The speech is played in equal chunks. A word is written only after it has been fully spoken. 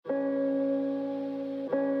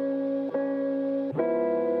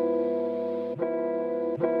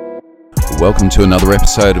Welcome to another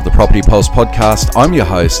episode of the Property Pulse podcast. I'm your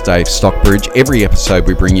host, Dave Stockbridge. Every episode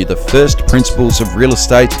we bring you the first principles of real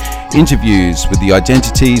estate, interviews with the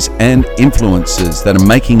identities and influencers that are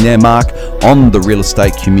making their mark on the real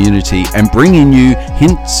estate community and bringing you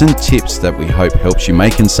hints and tips that we hope helps you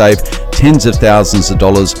make and save tens of thousands of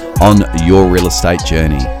dollars on your real estate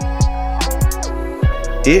journey.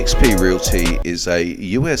 eXp Realty is a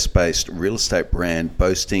US-based real estate brand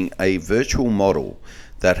boasting a virtual model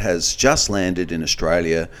that has just landed in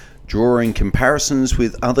Australia, drawing comparisons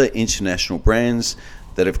with other international brands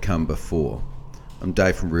that have come before. I'm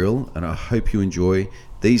Dave from Real, and I hope you enjoy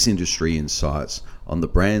these industry insights on the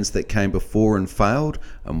brands that came before and failed,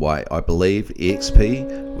 and why I believe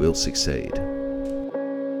eXp will succeed.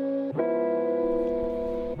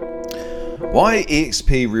 Why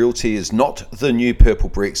eXp Realty is not the new Purple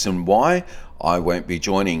Bricks, and why I won't be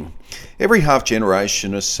joining. Every half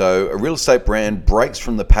generation or so, a real estate brand breaks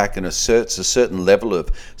from the pack and asserts a certain level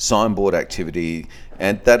of signboard activity,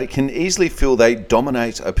 and that it can easily feel they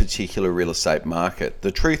dominate a particular real estate market.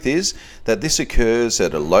 The truth is that this occurs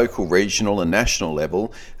at a local, regional and national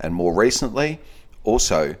level, and more recently,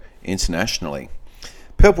 also internationally.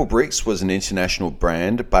 Purple Bricks was an international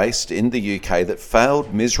brand based in the UK that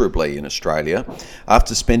failed miserably in Australia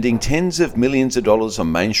after spending tens of millions of dollars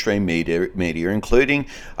on mainstream media, including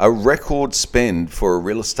a record spend for a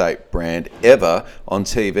real estate brand ever on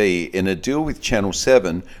TV in a deal with Channel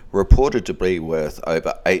 7 reported to be worth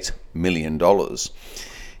over $8 million.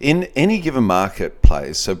 In any given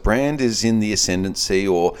marketplace, a brand is in the ascendancy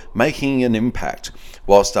or making an impact,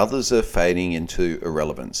 whilst others are fading into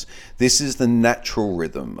irrelevance. This is the natural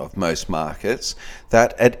rhythm of most markets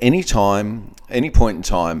that at any point in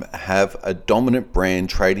time have a dominant brand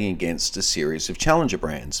trading against a series of challenger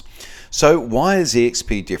brands. So why is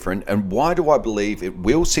eXp different, and why do I believe it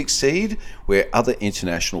will succeed where other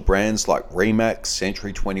international brands like Remax,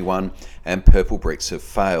 Century 21 and Purple Bricks have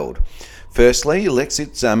failed? Firstly, let's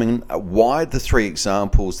examine why the three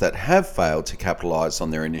examples that have failed to capitalise on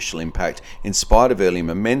their initial impact in spite of early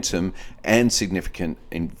momentum and significant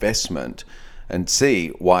investment, and see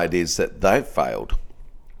why it is that they've failed.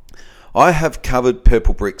 I have covered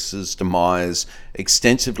Purple Bricks' demise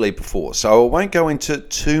extensively before, so I won't go into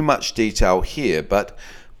too much detail here, but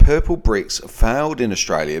Purple Bricks failed in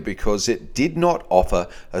Australia because it did not offer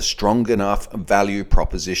a strong enough value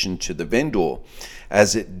proposition to the vendor,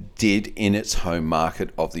 as it did in its home market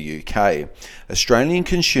of the UK. Australian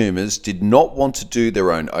consumers did not want to do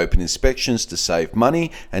their own open inspections to save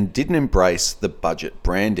money and didn't embrace the budget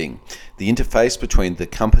branding. The interface between the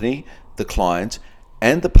company, the client,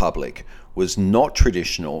 and the public was not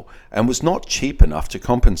traditional and was not cheap enough to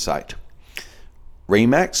compensate.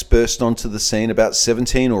 Remax burst onto the scene about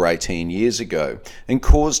 17 or 18 years ago and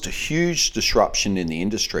caused huge disruption in the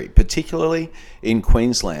industry, particularly in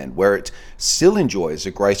Queensland, where it still enjoys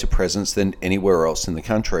a greater presence than anywhere else in the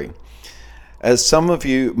country. As some of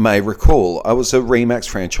you may recall, I was a Remax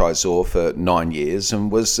franchisor for 9 years and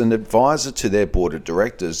was an advisor to their board of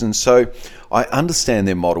directors, and so I understand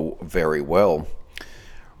their model very well.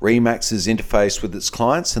 Remax's interface with its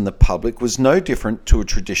clients and the public was no different to a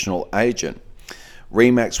traditional agent.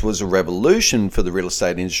 Remax was a revolution for the real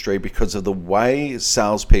estate industry because of the way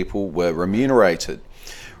salespeople were remunerated.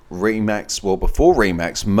 Before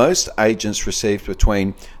Remax, most agents received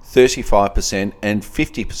between 35% and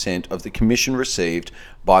 50% of the commission received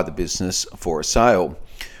by the business for a sale.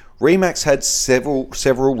 Remax had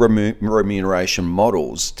several remuneration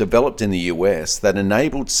models developed in the US that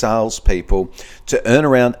enabled salespeople to earn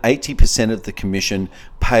around 80% of the commission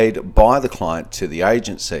paid by the client to the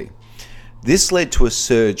agency. This led to a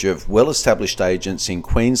surge of well-established agents in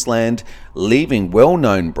Queensland, leaving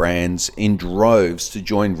well-known brands in droves to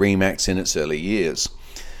join Remax in its early years.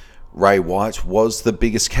 Ray White was the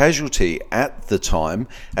biggest casualty at the time,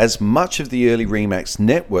 as much of the early Remax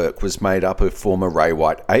network was made up of former Ray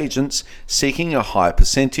White agents seeking a higher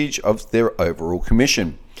percentage of their overall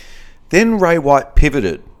commission. Then Ray White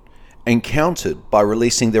pivoted and countered by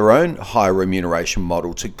releasing their own higher remuneration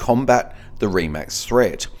model to combat the Remax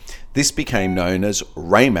threat. This became known as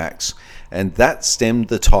Raymax, and that stemmed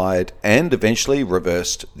the tide and eventually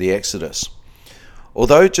reversed the exodus.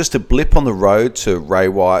 Although just a blip on the road to Ray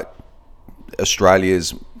White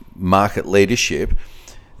Australia's market leadership,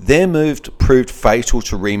 their move proved fatal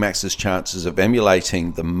to Remax's chances of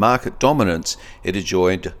emulating the market dominance it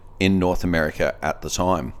enjoyed in North America at the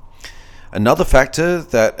time. Another factor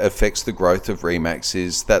that affects the growth of Remax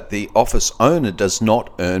is that the office owner does not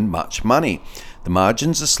earn much money. The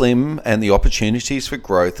margins are slim and the opportunities for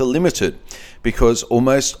growth are limited because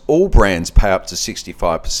almost all brands pay up to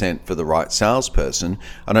 65% for the right salesperson,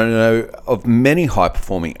 and I know of many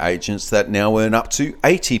high-performing agents that now earn up to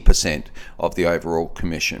 80% of the overall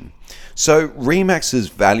commission. So RE/MAX's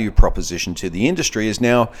value proposition to the industry is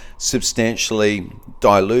now substantially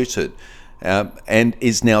diluted and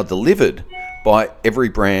is now delivered by every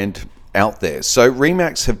brand out there. So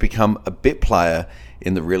RE/MAX have become a bit player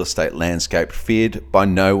in the real estate landscape, feared by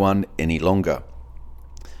no one any longer.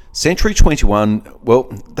 Century 21,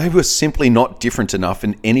 well, they were simply not different enough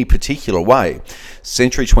in any particular way.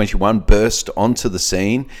 Century 21 burst onto the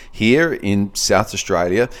scene here in South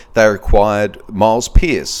Australia. They acquired Miles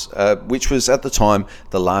Pierce, which was at the time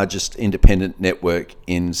the largest independent network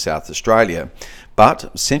in South Australia.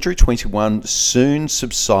 But Century 21 soon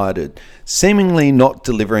subsided, seemingly not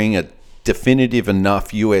delivering a definitive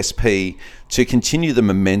enough USP to continue the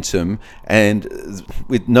momentum, and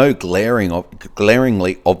with no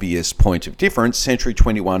glaringly obvious point of difference, Century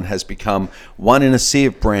 21 has become one in a sea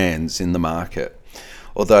of brands in the market.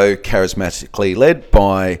 Although charismatically led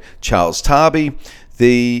by Charles Tarby,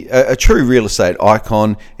 a true real estate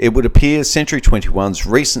icon, it would appear Century 21's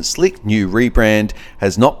recent slick new rebrand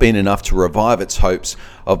has not been enough to revive its hopes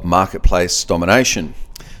of marketplace domination.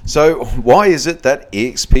 So why is it that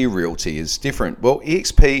eXp Realty is different? Well,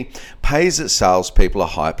 eXp pays its salespeople a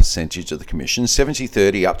high percentage of the commission,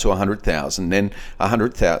 70-30 up to $100,000, then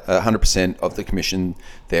 100% of the commission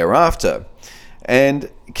thereafter, and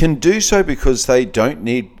can do so because they don't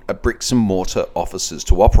need bricks and mortar offices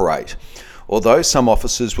to operate. Although some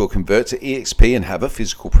offices will convert to eXp and have a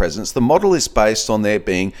physical presence, the model is based on there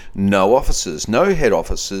being no offices, no head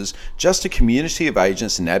offices, just a community of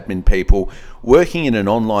agents and admin people working in an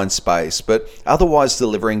online space, but otherwise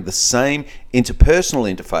delivering the same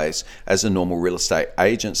interpersonal interface as a normal real estate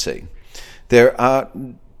agency. There are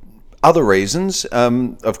other reasons.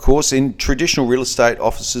 Of course, in traditional real estate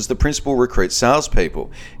offices, the principal recruits salespeople.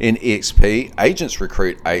 In eXp, agents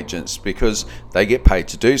recruit agents because they get paid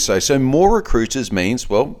to do so. So more recruiters means,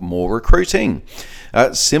 well, more recruiting.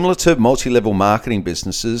 Similar to multi-level marketing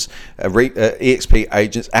businesses, eXp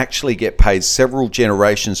agents actually get paid several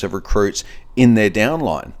generations of recruits in their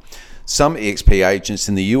downline. Some eXp agents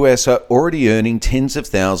in the US are already earning tens of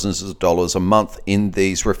thousands of dollars a month in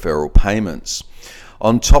these referral payments.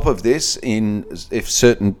 On top of this, if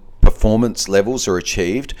certain performance levels are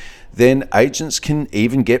achieved, then agents can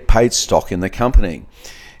even get paid stock in the company.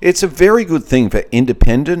 It's a very good thing for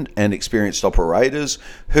independent and experienced operators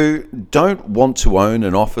who don't want to own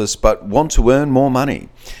an office but want to earn more money.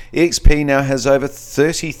 eXp now has over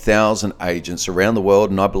 30,000 agents around the world,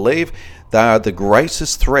 and I believe they are the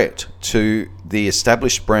greatest threat to the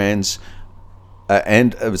established brands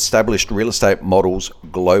and established real estate models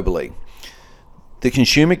globally. The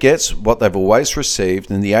consumer gets what they've always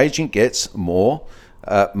received, and the agent gets more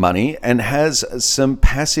money and has some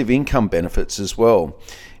passive income benefits as well.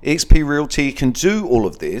 eXp Realty can do all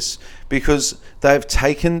of this because they've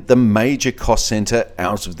taken the major cost center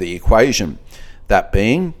out of the equation, that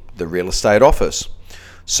being the real estate office.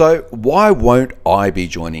 So why won't I be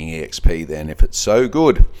joining eXp then if it's so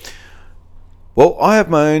good? Well, I have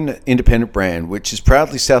my own independent brand, which is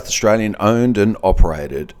proudly South Australian owned and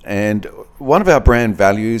operated. And one of our brand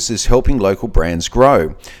values is helping local brands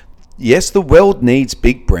grow. Yes, the world needs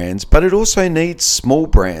big brands, but it also needs small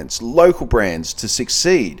brands, local brands to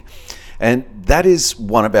succeed. And that is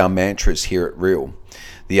one of our mantras here at Real.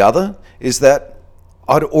 The other is that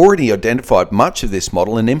I'd already identified much of this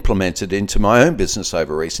model and implemented into my own business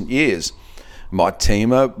over recent years. My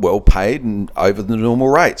team are well paid and over the normal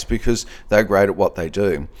rates because they're great at what they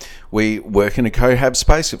do. We work in a cohab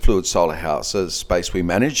space at Fluid Solar House, a space we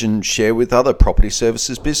manage and share with other property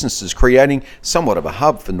services businesses, creating somewhat of a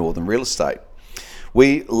hub for northern real estate.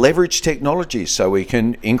 We leverage technology so we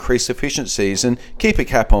can increase efficiencies and keep a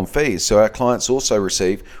cap on fees so our clients also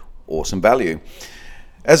receive awesome value.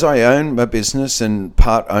 As I own my business and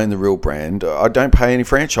part own the Real brand, I don't pay any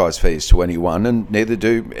franchise fees to anyone, and neither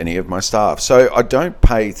do any of my staff. So I don't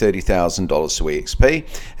pay $30,000 to eXp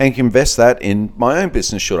and can invest that in my own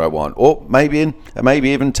business should I want, or maybe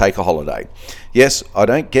even take a holiday. Yes, I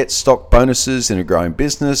don't get stock bonuses in a growing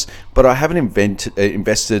business, but I haven't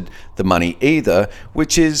invested the money either,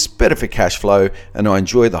 which is better for cash flow, and I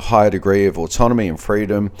enjoy the higher degree of autonomy and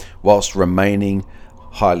freedom whilst remaining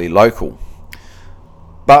highly local.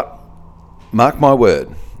 But mark my word,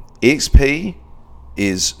 eXp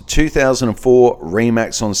is 2004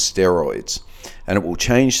 RE/MAX on steroids, and it will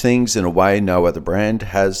change things in a way no other brand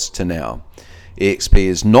has to now. eXp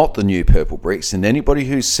is not the new Purple Bricks, and anybody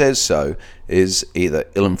who says so is either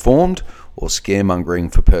ill-informed or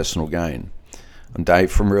scaremongering for personal gain. I'm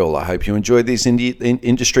Dave from Real. I hope you enjoyed these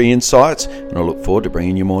industry insights, and I look forward to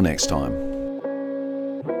bringing you more next time.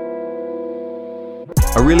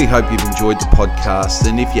 I really hope you've enjoyed the podcast,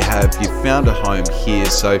 and if you have, you've found a home here,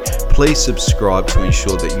 so please subscribe to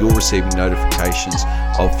ensure that you're receiving notifications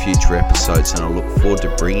of future episodes, and I look forward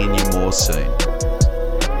to bringing you more soon.